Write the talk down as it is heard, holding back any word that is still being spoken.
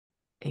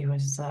It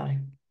was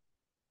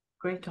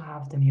great to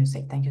have the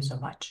music. Thank you so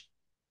much.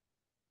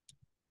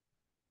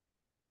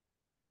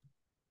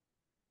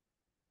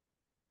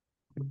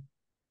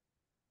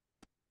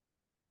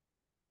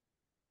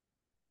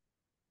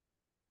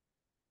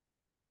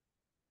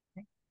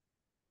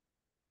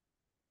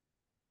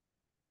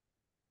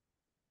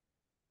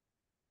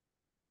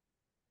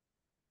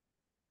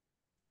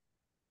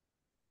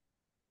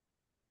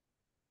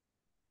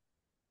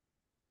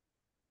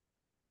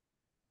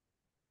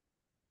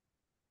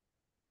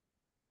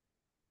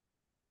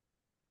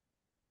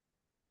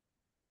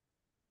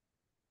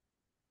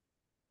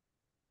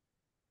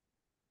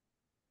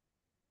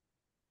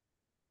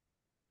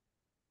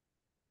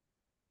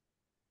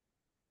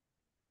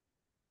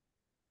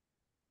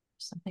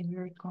 Something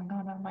weird going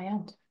on my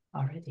end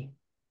already.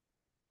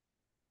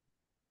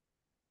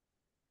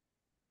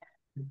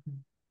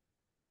 Mhm.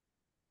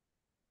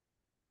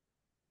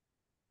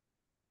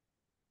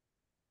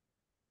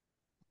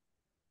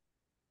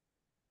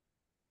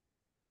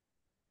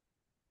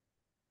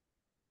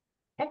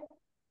 Okay.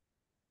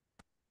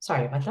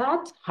 Sorry about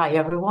that. Hi,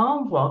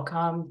 everyone.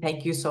 Welcome.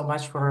 Thank you so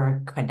much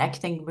for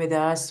connecting with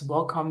us.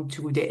 Welcome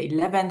to the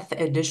 11th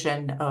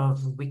edition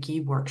of Wiki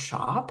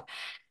Workshop.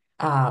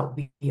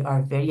 We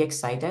are very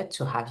excited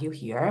to have you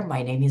here.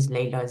 My name is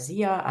Leila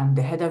Zia. I'm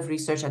the head of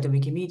research at the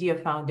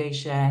Wikimedia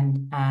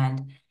Foundation,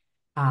 and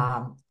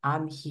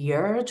I'm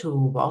here to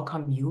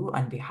welcome you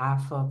on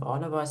behalf of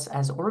all of us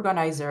as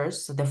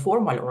organizers, the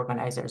formal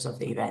organizers of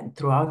the event.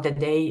 Throughout the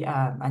day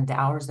and the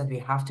hours that we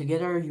have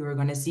together, you're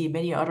going to see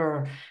many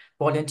other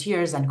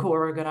volunteers and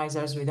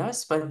co-organizers with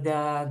us. But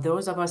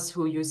those of us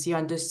who you see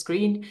on the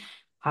screen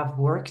have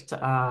worked,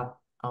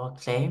 I'll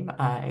claim,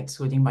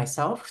 excluding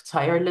myself,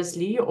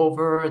 tirelessly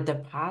over the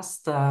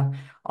past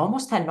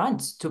almost 10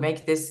 months to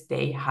make this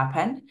day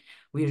happen.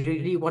 We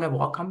really want to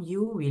welcome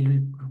you.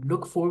 We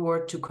look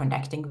forward to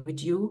connecting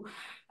with you,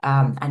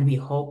 and we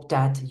hope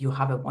that you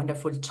have a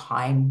wonderful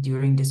time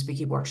during this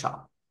Wiki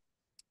workshop.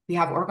 We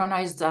have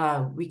organized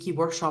a Wiki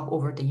workshop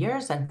over the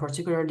years, and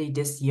particularly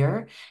this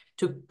year,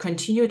 to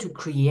continue to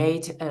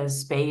create a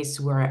space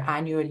where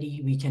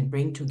annually we can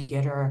bring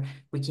together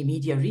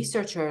Wikimedia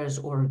researchers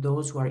or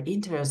those who are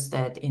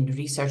interested in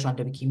research on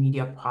the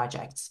Wikimedia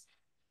projects.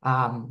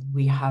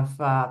 We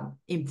have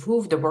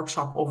improved the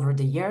workshop over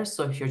the years.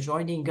 So if you're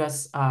joining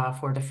us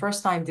for the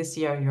first time this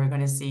year, you're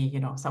going to see,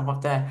 some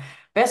of the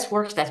best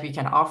work that we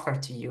can offer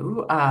to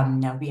you.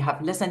 We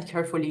have listened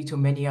carefully to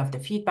many of the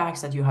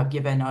feedbacks that you have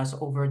given us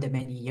over the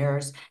many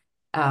years.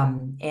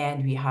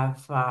 And we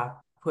have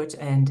put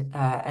in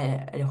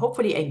a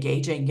hopefully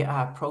engaging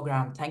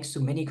program thanks to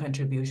many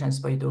contributions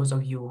by those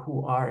of you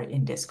who are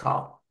in this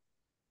call.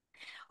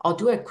 I'll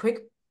do a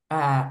quick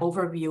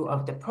overview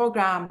of the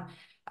program.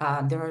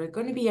 There are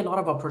going to be a lot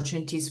of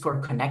opportunities for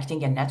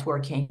connecting and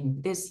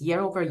networking. This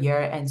year over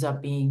year ends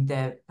up being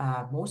the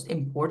most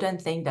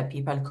important thing that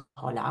people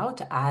call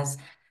out as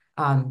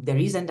the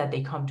reason that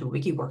they come to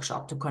Wiki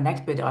Workshop, to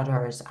connect with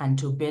others and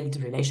to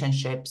build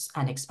relationships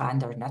and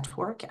expand their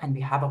network. And we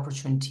have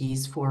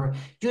opportunities for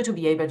you to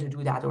be able to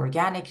do that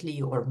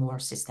organically or more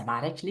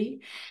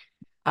systematically.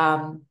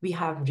 We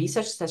have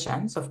research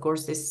sessions. Of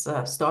course, this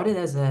started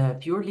as a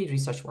purely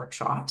research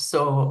workshop.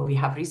 So we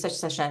have research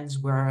sessions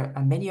where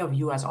many of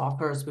you as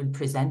authors will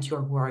present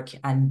your work,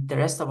 and the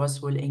rest of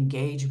us will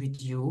engage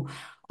with you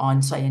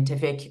on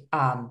scientific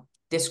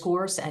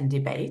discourse and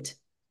debate.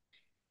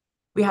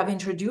 We have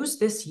introduced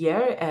this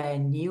year a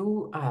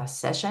new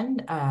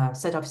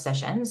set of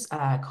sessions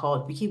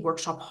called Wiki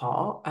Workshop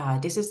Hall.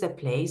 This is the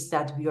place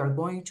that we are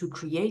going to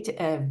create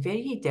a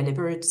very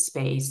deliberate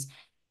space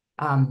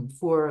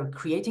for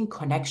creating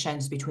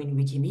connections between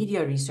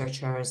Wikimedia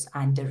researchers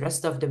and the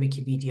rest of the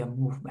Wikimedia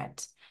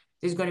movement.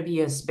 This is going to be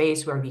a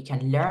space where we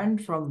can learn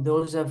from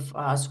those of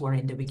us who are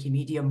in the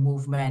Wikimedia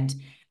movement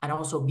and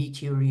also be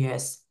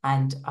curious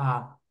and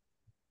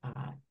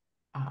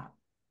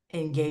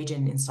engage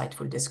in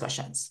insightful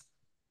discussions.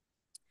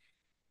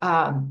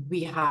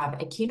 We have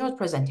a keynote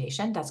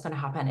presentation that's going to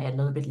happen a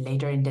little bit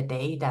later in the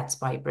day. That's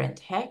by Brent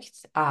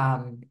Hecht.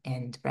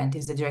 And Brent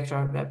is the Director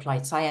of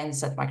Applied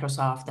Science at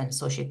Microsoft and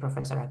Associate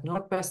Professor at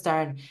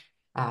Northwestern.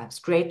 It's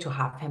great to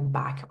have him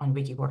back on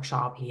Wiki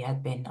Workshop. He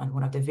had been on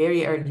one of the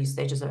very early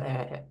stages,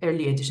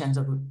 early editions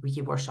of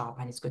Wiki Workshop,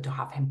 and it's good to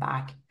have him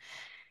back.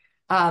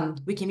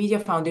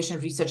 Wikimedia Foundation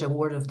Research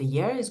Award of the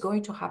Year is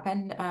going to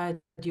happen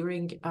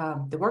during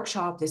the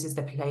workshop. This is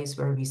the place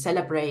where we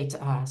celebrate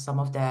some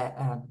of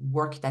the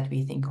work that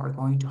we think are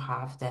going to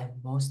have the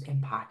most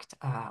impact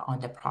on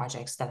the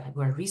projects that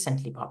were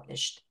recently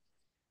published.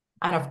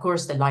 And of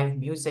course, the live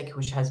music,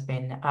 which has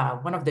been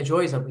one of the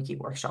joys of Wiki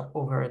Workshop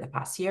over the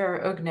past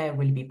year. Ugne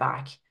will be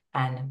back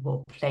and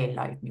will play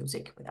live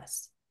music with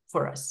us,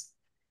 for us.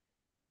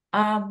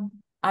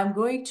 I'm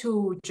going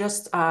to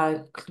just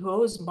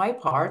close my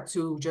part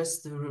to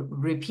just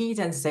repeat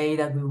and say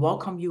that we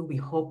welcome you. We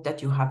hope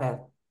that you have a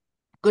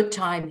good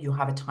time. You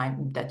have a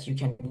time that you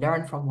can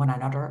learn from one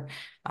another.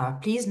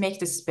 Please make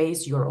the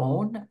space your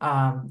own.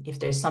 If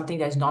there's something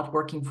that's not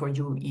working for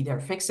you, either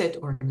fix it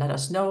or let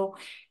us know.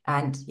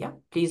 And yeah,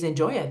 please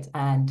enjoy it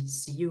and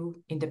see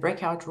you in the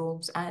breakout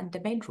rooms and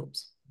the main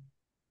rooms.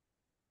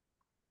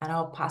 And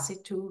I'll pass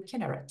it to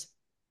Kinneret.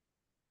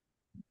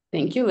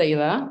 Thank you,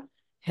 Leila.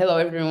 Hello,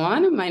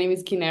 everyone. My name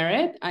is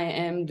Kinneret. I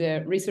am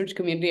the Research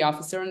Community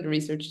Officer on the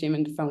research team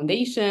in the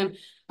foundation.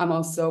 I'm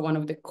also one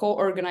of the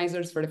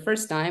co-organizers for the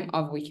first time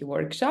of Wiki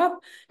Workshop,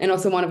 and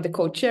also one of the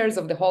co-chairs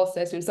of the whole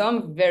session. So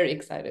I'm very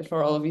excited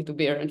for all of you to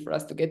be here and for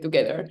us to get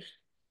together.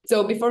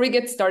 So before we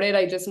get started,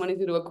 I just wanted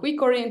to do a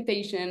quick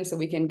orientation so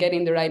we can get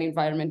in the right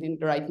environment, in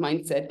the right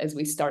mindset as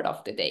we start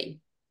off the day.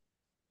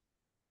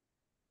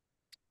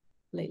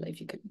 Leila, if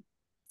you could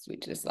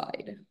switch the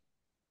slide.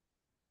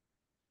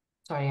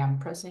 Sorry, I'm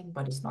pressing,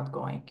 but it's not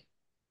going.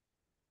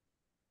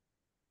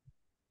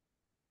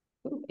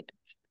 Ooh,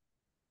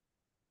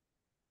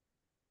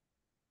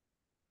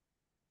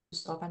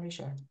 Stop and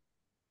reshare.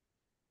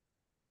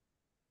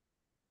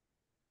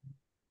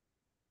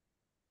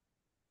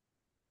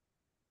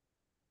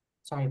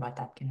 Sorry about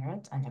that,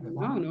 Kinneret, and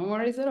everyone. No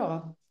worries at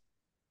all.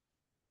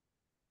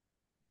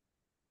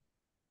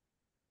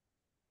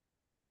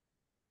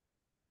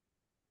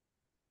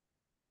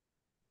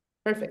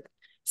 Perfect.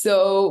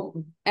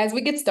 So as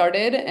we get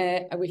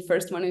started, we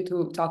first wanted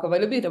to talk a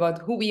little bit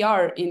about who we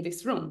are in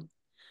this room.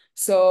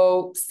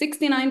 So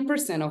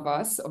 69% of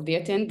us, of the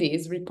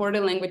attendees, report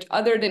a language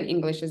other than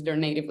English as their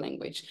native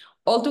language.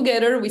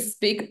 Altogether, we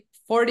speak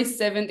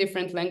 47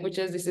 different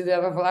languages. This is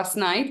as of last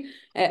night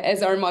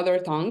as our mother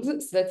tongues.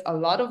 So that's a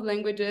lot of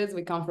languages.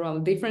 We come from all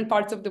different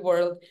parts of the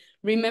world.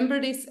 Remember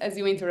this as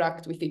you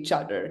interact with each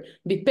other.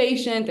 Be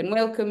patient and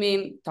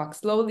welcoming. Talk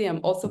slowly.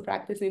 I'm also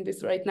practicing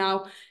this right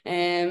now.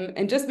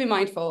 And just be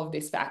mindful of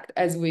this fact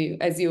as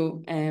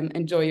you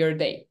enjoy your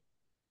day.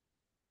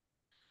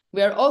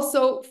 We are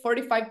also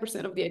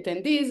 45% of the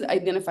attendees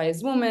identify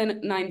as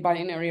women,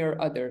 non-binary or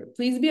other.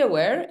 Please be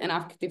aware and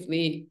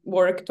actively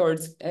work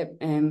towards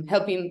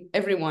helping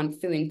everyone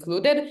feel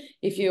included.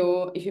 If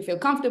you feel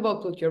comfortable,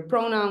 put your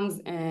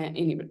pronouns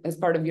as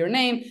part of your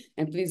name,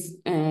 and please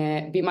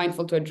be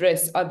mindful to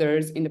address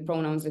others in the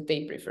pronouns that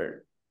they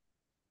prefer.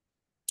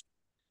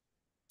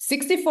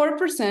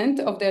 64%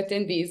 of the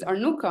attendees are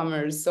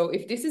newcomers. So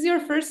if this is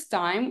your first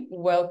time,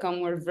 welcome.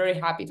 We're very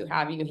happy to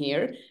have you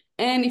here.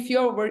 And if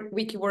you're a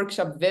Wiki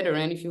Workshop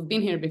veteran, if you've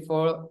been here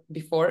before,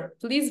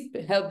 please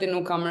help the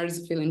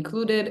newcomers feel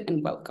included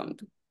and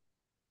welcomed.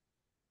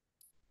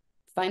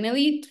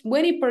 Finally,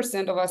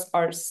 20% of us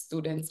are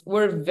students.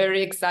 We're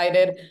very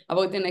excited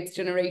about the next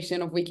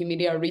generation of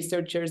Wikimedia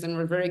researchers, and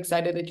we're very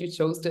excited that you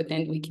chose to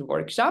attend Wiki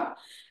Workshop.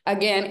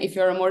 Again, if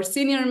you're a more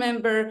senior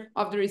member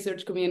of the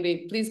research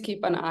community, please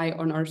keep an eye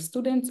on our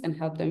students and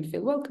help them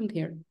feel welcomed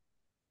here.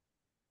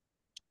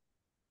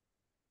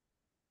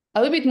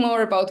 A little bit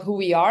more about who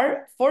we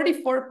are.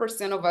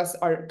 44% of us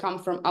come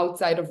from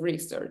outside of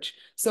research.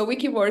 So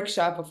Wiki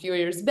Workshop a few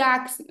years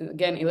back,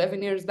 again,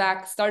 11 years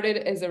back, started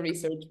as a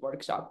research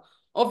workshop.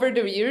 Over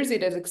the years,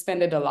 it has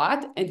expanded a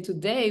lot. And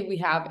today we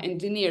have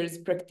engineers,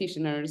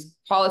 practitioners,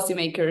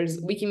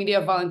 policymakers,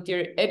 Wikimedia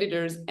volunteer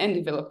editors and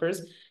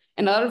developers,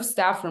 and a lot of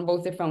staff from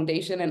both the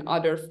foundation and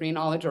other free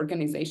knowledge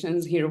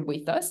organizations here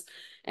with us.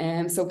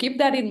 And so keep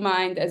that in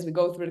mind as we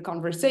go through the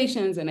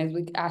conversations and as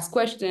we ask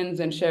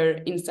questions and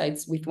share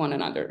insights with one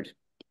another.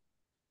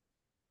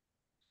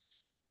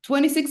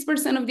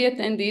 26% of the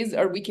attendees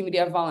are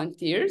Wikimedia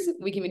volunteers,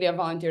 Wikimedia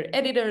volunteer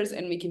editors,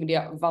 and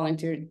Wikimedia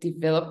volunteer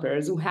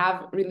developers who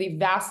have really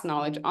vast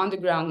knowledge,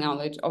 on-the-ground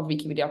knowledge of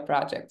Wikimedia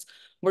projects.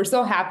 We're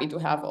so happy to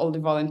have all the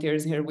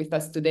volunteers here with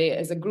us today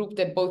as a group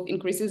that both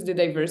increases the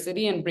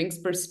diversity and brings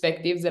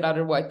perspectives that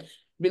otherwise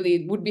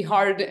really would be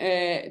hard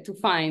to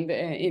find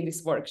in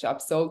this workshop.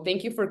 So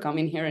thank you for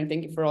coming here and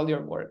thank you for all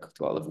your work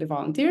to all of the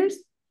volunteers.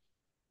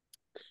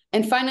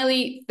 And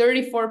finally,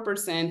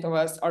 34% of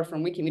us are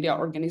from Wikimedia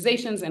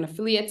organizations and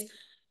affiliates.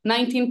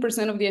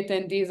 19% of the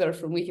attendees are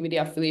from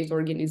Wikimedia affiliate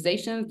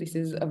organizations. This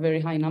is a very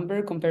high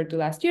number compared to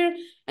last year.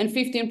 And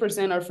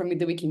 15% are from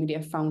the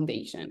Wikimedia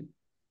Foundation.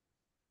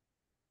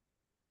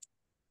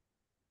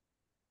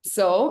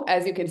 So,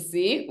 as you can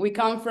see, we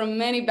come from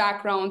many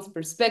backgrounds,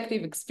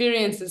 perspective,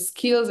 experiences,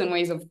 skills, and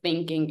ways of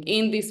thinking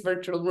in this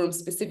virtual room,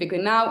 specifically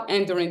now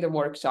and during the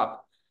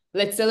workshop.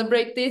 Let's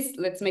celebrate this.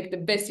 Let's make the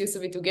best use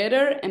of it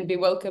together and be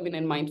welcoming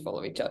and mindful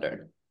of each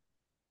other.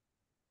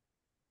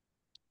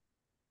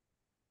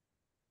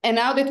 And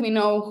now that we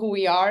know who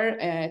we are,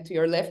 to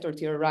your left or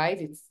to your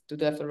right, it's to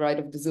the left or right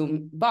of the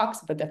Zoom box,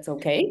 but that's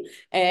okay.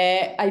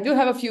 I do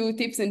have a few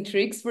tips and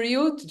tricks for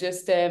you to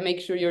just make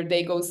sure your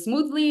day goes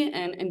smoothly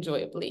and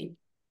enjoyably.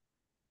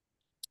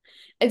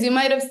 As you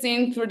might have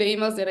seen through the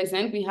emails that I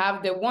sent, we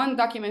have the one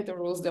document that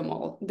rules them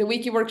all. The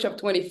Wiki Workshop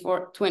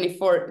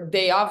 24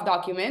 day of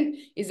document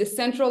is a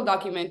central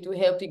document to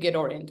help you get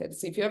oriented.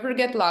 So if you ever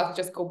get lost,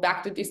 just go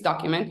back to this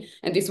document,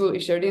 and this will be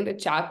shared in the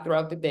chat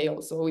throughout the day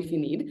also if you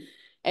need.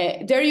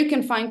 There you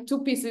can find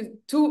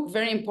two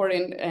very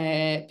important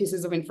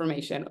pieces of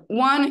information.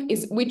 One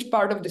is which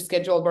part of the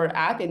schedule we're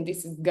at, and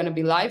this is going to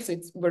be live, so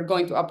we're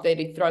going to update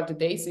it throughout the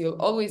day, so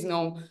you'll always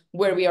know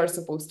where we are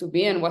supposed to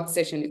be and what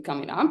session is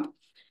coming up.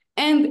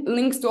 And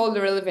links to all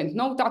the relevant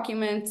note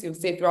documents. You'll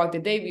see throughout the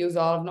day, we use a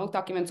lot of note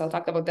documents. I'll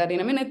talk about that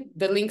in a minute.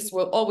 The links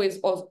will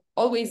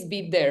always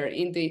be there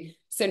in the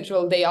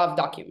central day of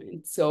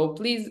document. So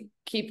please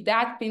keep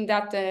that, pin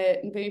that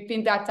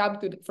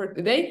tab for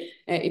today.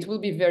 It will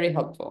be very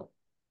helpful.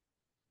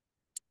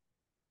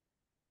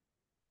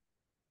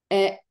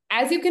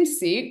 As you can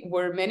see,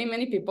 we're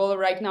many people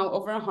right now,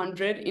 over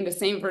 100 in the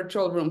same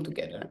virtual room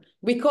together.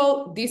 We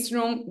call this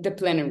room the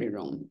plenary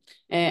room.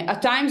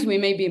 At times we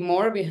may be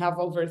more, we have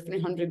over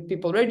 300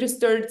 people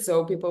registered,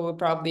 so people will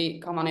probably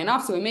come on and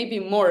off, so we may be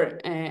more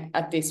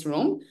at this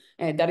room.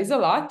 That is a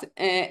lot.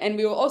 And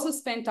we will also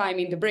spend time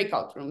in the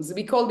breakout rooms.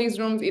 We call these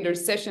rooms either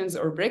sessions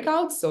or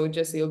breakouts, so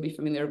just so you'll be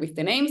familiar with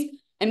the names.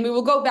 And we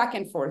will go back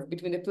and forth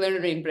between the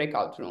plenary and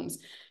breakout rooms.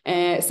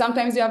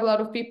 Sometimes you have a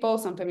lot of people,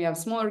 sometimes you have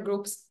smaller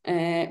groups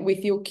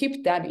with you.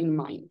 Keep that in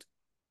mind.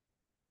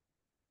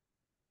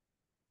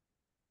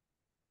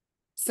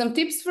 Some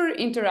tips for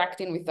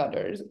interacting with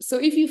others. So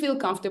if you feel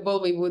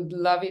comfortable, we would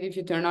love it if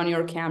you turn on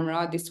your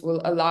camera. This will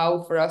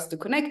allow for us to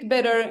connect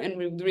better, and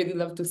we would really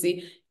love to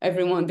see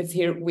everyone that's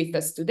here with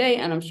us today,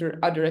 and I'm sure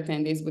other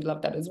attendees would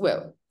love that as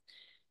well.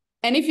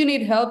 And if you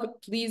need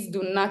help, please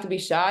do not be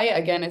shy.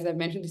 Again, as I've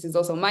mentioned, this is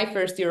also my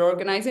first year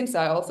organizing, so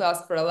I also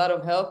ask for a lot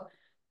of help.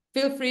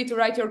 Feel free to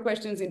write your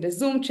questions in the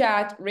Zoom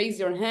chat, raise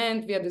your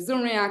hand via the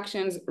Zoom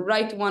reactions,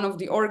 write one of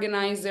the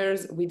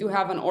organizers. We do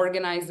have an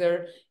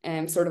organizer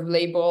sort of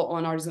label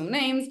on our Zoom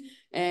names,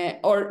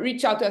 or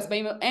reach out to us by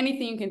email.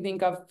 Anything you can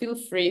think of, feel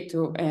free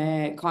to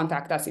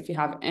contact us if you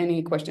have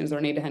any questions or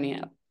need any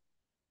help.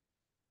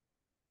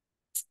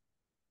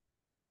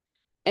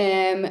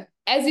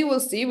 As you will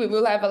see, we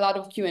will have a lot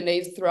of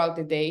Q&As throughout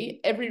the day.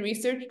 Every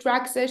research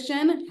track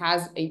session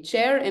has a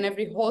chair, and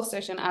every whole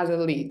session has a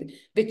lead.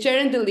 The chair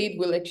and the lead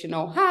will let you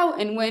know how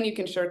and when you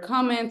can share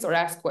comments or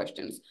ask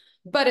questions.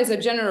 But as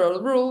a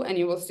general rule, and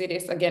you will see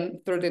this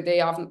again through the day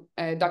of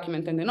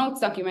document and the notes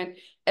document,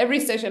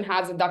 every session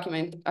has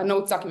a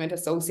notes document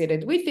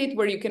associated with it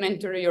where you can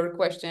enter your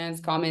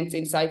questions, comments,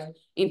 insights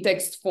in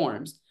text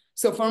forms.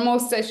 So for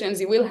most sessions,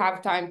 you will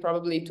have time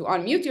probably to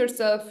unmute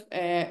yourself,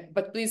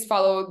 but please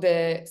follow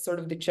the sort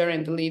of the chair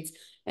and the lead's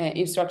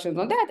instructions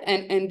on that,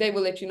 and they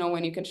will let you know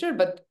when you can share.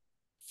 But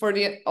for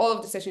all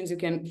of the sessions, you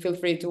can feel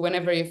free to,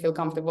 whenever you feel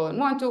comfortable and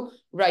want to,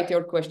 write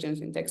your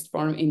questions in text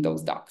form in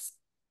those docs.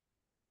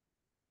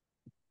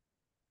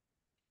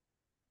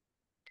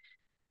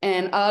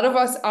 And a lot of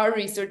us are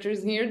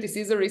researchers here. This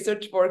is a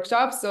research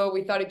workshop, so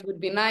we thought it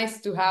would be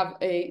nice to have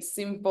a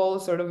simple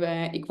sort of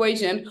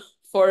equation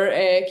for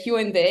a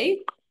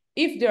Q&A.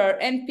 If there are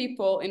n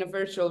people in a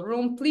virtual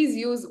room, please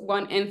use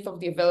 1/n of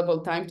the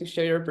available time to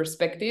share your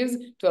perspectives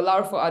to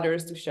allow for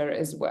others to share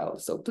as well.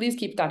 So please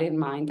keep that in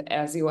mind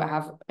as you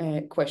have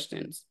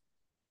questions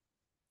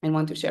and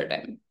want to share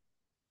them.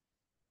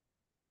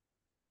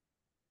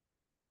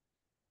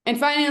 And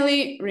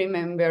finally,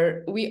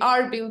 remember, we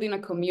are building a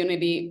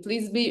community.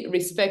 Please be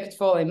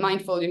respectful and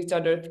mindful of each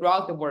other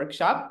throughout the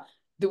workshop.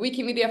 The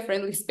Wikimedia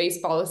friendly space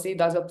policy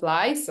does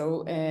apply,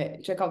 so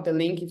check out the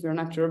link if you're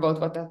not sure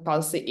about what that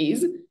policy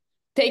is.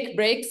 Take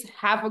breaks,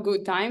 have a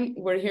good time.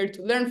 We're here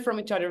to learn from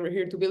each other. We're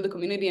here to build a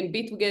community and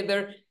be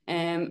together,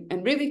 and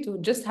really to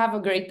just have a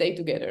great day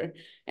together.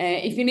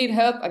 If you need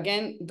help,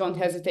 again, don't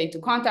hesitate to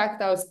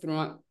contact us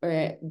through,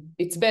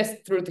 it's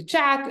best through the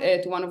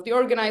chat to one of the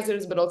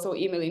organizers, but also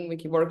emailing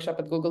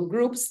wikiworkshop@Google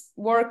Groups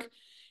work.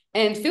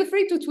 And feel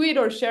free to tweet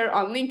or share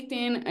on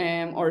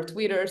LinkedIn or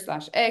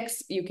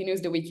Twitter/X. You can use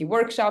the Wiki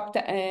Workshop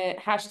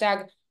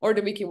hashtag or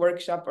the Wiki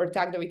Workshop, or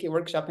tag the Wiki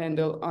Workshop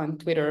handle on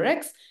Twitter or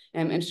X,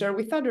 and share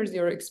with others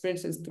your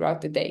experiences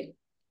throughout the day.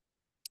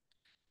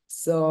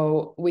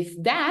 So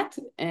with that,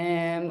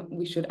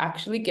 we should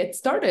actually get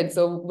started.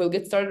 So we'll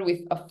get started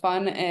with a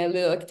fun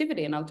little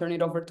activity, and I'll turn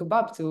it over to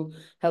Bob to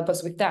help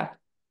us with that.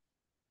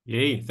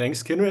 Yay,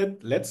 thanks,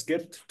 Kindred. Let's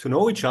get to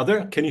know each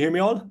other. Can you hear me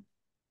all?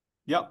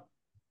 Yeah.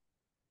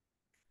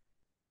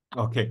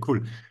 Okay,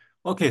 cool.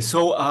 Okay,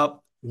 so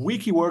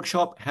Wiki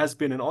Workshop has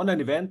been an online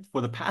event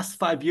for the past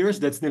 5 years.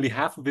 That's nearly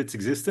half of its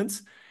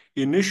existence.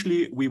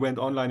 Initially, we went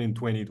online in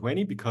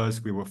 2020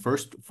 because we were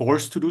first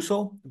forced to do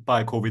so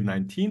by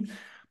COVID-19.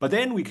 But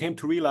then we came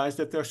to realize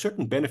that there are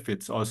certain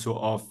benefits also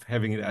of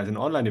having it as an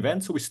online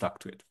event, so we stuck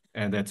to it.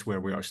 And that's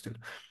where we are still.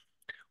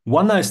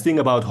 One nice thing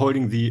about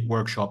holding the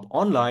workshop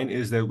online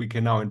is that we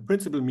can now in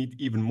principle meet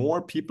even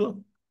more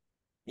people,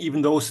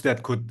 even those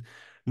that could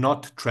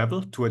not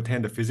travel to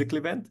attend a physical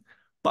event,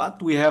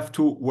 but we have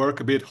to work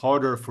a bit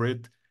harder for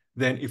it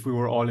than if we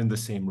were all in the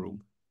same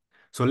room.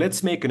 So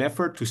let's make an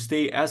effort to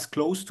stay as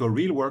close to a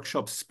real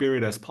workshop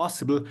spirit as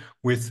possible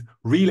with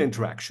real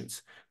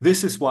interactions.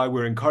 This is why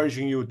we're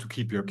encouraging you to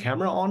keep your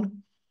camera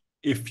on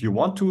if you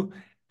want to.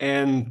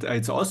 And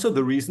it's also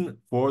the reason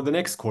for the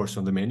next course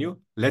on the menu.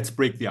 Let's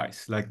break the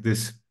ice, like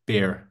this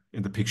bear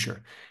in the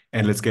picture.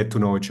 and let's get to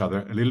know each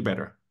other a little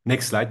better.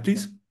 Next slide,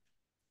 please.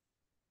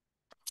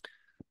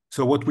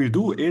 So what we'll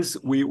do is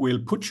we will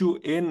put you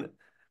in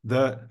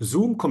the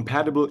Zoom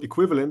compatible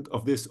equivalent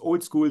of this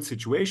old school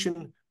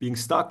situation, being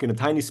stuck in a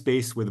tiny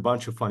space with a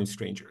bunch of funny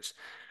strangers.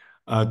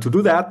 To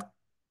do that,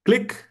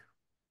 click.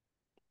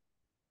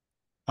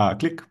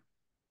 Click.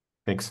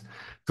 Thanks.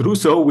 To do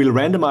so, we'll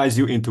randomize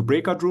you into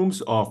breakout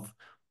rooms of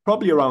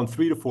probably around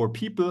 3 to 4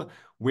 people,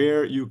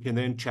 where you can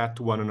then chat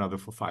to one another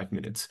for 5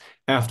 minutes.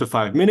 After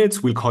 5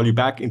 minutes, we'll call you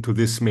back into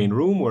this main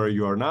room where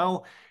you are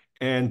now,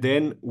 and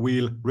then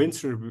we'll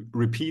rinse and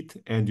repeat,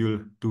 and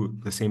you'll do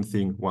the same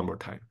thing one more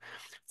time.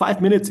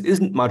 5 minutes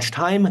isn't much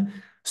time,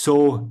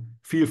 so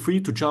feel free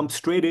to jump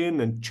straight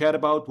in and chat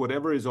about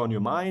whatever is on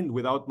your mind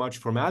without much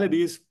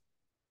formalities.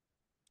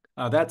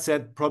 That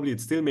said, probably it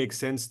still makes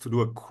sense to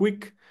do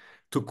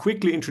to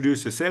quickly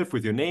introduce yourself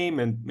with your name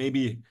and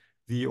maybe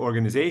the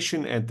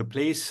organization and the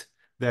place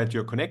that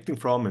you're connecting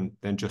from, and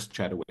then just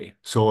chat away.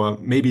 So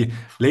maybe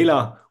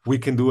Leila, we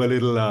can do a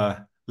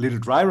little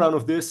dry run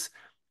of this.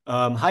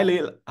 Hi,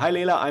 Leila. Hi,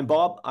 Leila. I'm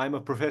Bob. I'm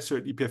a professor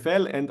at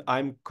EPFL, and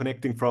I'm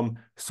connecting from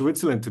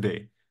Switzerland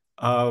today.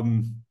 How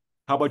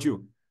about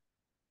you?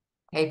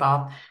 Hey,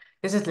 Bob.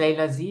 This is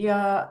Leila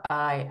Zia.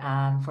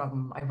 I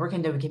work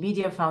in the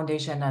Wikimedia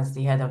Foundation as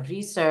the head of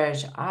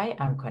research. I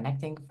am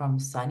connecting from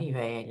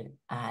Sunnyvale,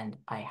 and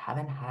I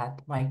haven't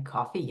had my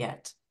coffee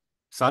yet.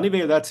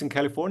 Sunnyvale, that's in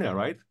California,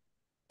 right?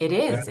 It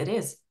is, it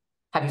is.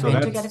 Have you So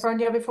been to that's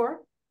California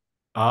before?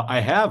 I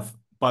have,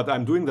 but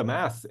I'm doing the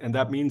math, and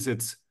that means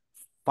it's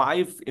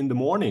 5 in the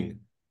morning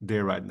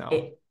there right now.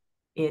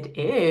 It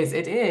is,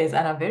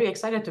 and I'm very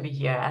excited to be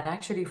here. And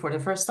actually, for the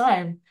first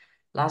time,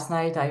 last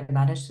night I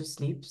managed to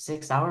sleep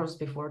 6 hours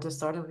before the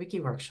start of Wiki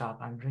Workshop.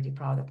 I'm really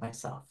proud of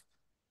myself.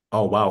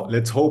 Oh, wow.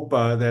 Let's hope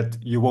that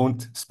you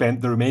won't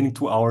spend the remaining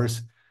 2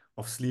 hours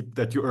of sleep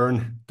that you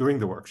earn during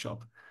the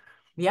workshop.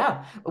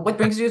 Yeah. What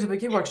brings you to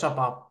Wiki Workshop,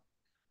 Bob?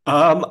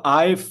 I'm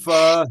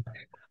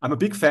a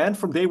big fan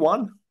from day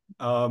one.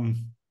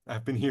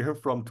 I've been here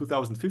from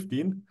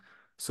 2015,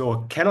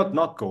 so cannot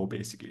not go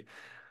basically.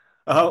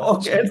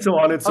 Okay, and so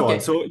on and so on. Okay,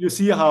 So you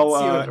see how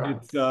see you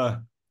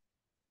around.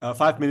 it's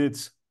 5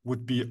 minutes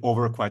would be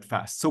over quite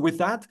fast. So with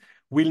that,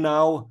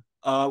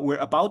 we're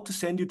about to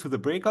send you to the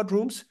breakout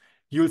rooms.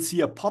 You'll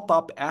see a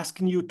pop-up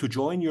asking you to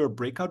join your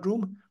breakout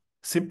room.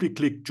 Simply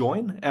click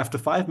join. After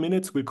 5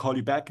 minutes, we'll call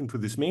you back into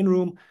this main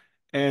room,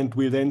 and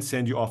we'll then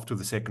send you off to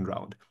the second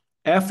round.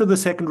 After the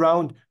second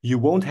round, you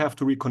won't have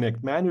to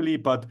reconnect manually,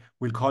 but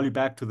we'll call you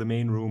back to the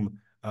main room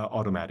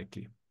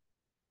automatically.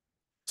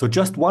 So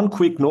just one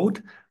quick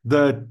note,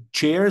 the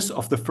chairs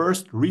of the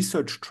first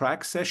research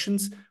track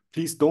sessions,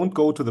 please don't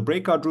go to the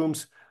breakout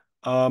rooms.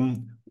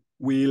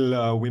 We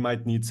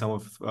might need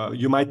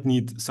you might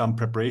need some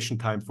preparation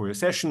time for your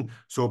session,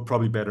 so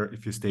probably better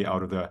if you stay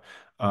out of the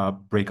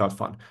breakout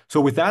fun.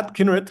 So with that,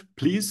 Kineret,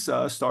 please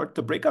start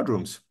the breakout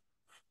rooms.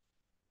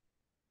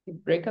 The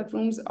breakout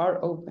rooms are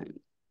open.